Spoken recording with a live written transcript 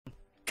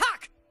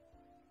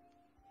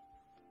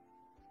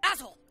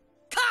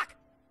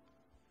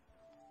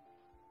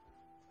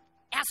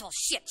Asshole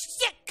shit.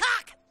 Shit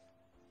cock!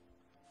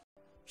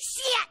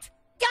 Shit!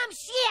 Dumb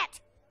shit!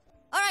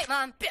 Alright,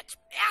 Mom. Bitch!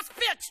 Ass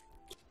bitch!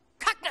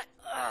 Cocknut!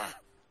 Ugh.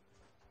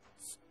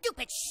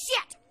 Stupid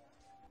shit!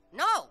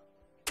 No!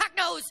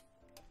 Cocknose!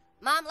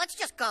 Mom, let's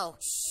just go.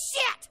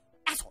 Shit!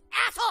 Asshole!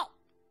 Asshole!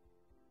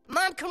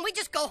 Mom, can we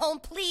just go home,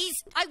 please?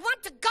 I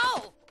want to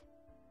go!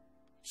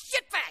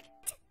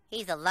 Shitbag!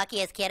 He's the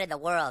luckiest kid in the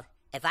world.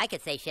 If I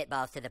could say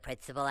shitballs to the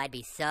principal, I'd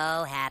be so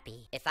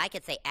happy. If I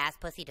could say ass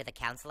pussy to the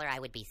counselor, I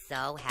would be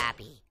so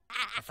happy.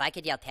 If I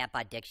could yell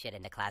tampon dick shit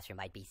in the classroom,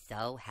 I'd be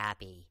so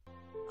happy.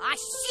 Ah,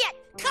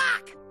 shit!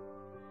 Cock!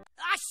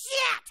 Ah,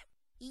 shit!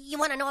 You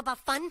want to know about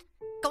fun?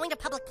 Going to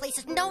public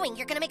places knowing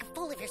you're going to make a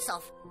fool of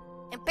yourself.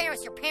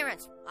 Embarrass your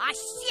parents. Ah,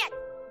 shit!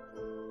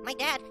 My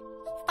dad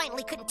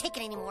finally couldn't take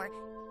it anymore.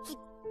 He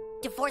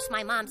divorced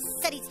my mom,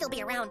 said he'd still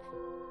be around,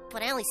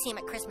 but I only see him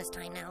at Christmas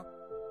time now.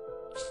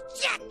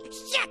 Shit!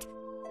 Shit!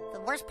 The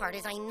worst part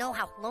is I know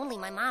how lonely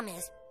my mom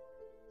is.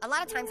 A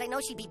lot of times I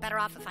know she'd be better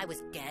off if I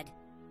was dead.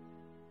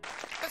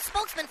 The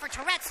spokesman for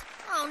Tourette's.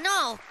 Oh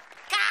no!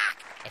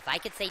 Cock! If I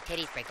could say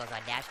titty sprinkles on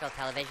national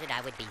television,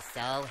 I would be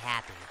so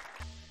happy.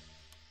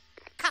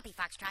 Copy,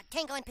 Foxtrot.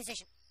 Tango in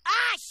position.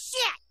 Ah,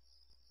 shit!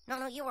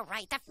 No, you were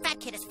right. That fat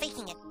kid is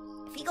faking it.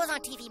 If he goes on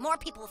TV, more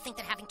people will think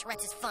that having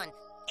Tourette's is fun.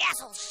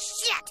 Asshole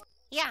shit!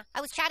 Yeah,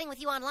 I was chatting with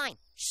you online.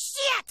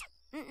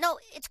 Shit! No,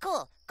 it's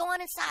cool. Go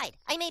on inside.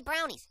 I made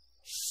brownies.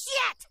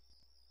 Shit!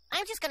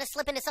 I'm just gonna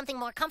slip into something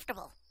more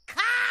comfortable.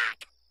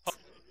 Cock!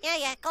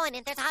 Yeah, go on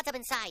in. There's a hot tub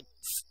inside.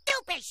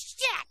 Stupid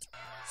shit!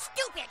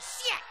 Stupid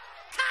shit!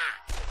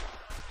 Cock!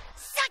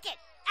 Suck it!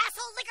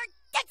 Asshole liquor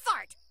dick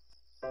fart!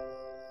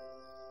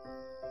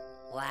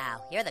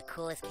 Wow, you're the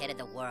coolest kid in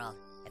the world.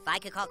 If I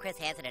could call Chris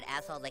Hansen an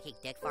asshole licking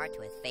dick fart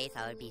to his face,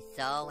 I would be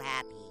so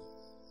happy.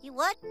 You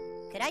what?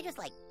 Could I just,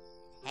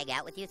 hang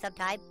out with you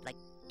sometime?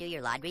 Do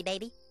your laundry,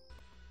 baby?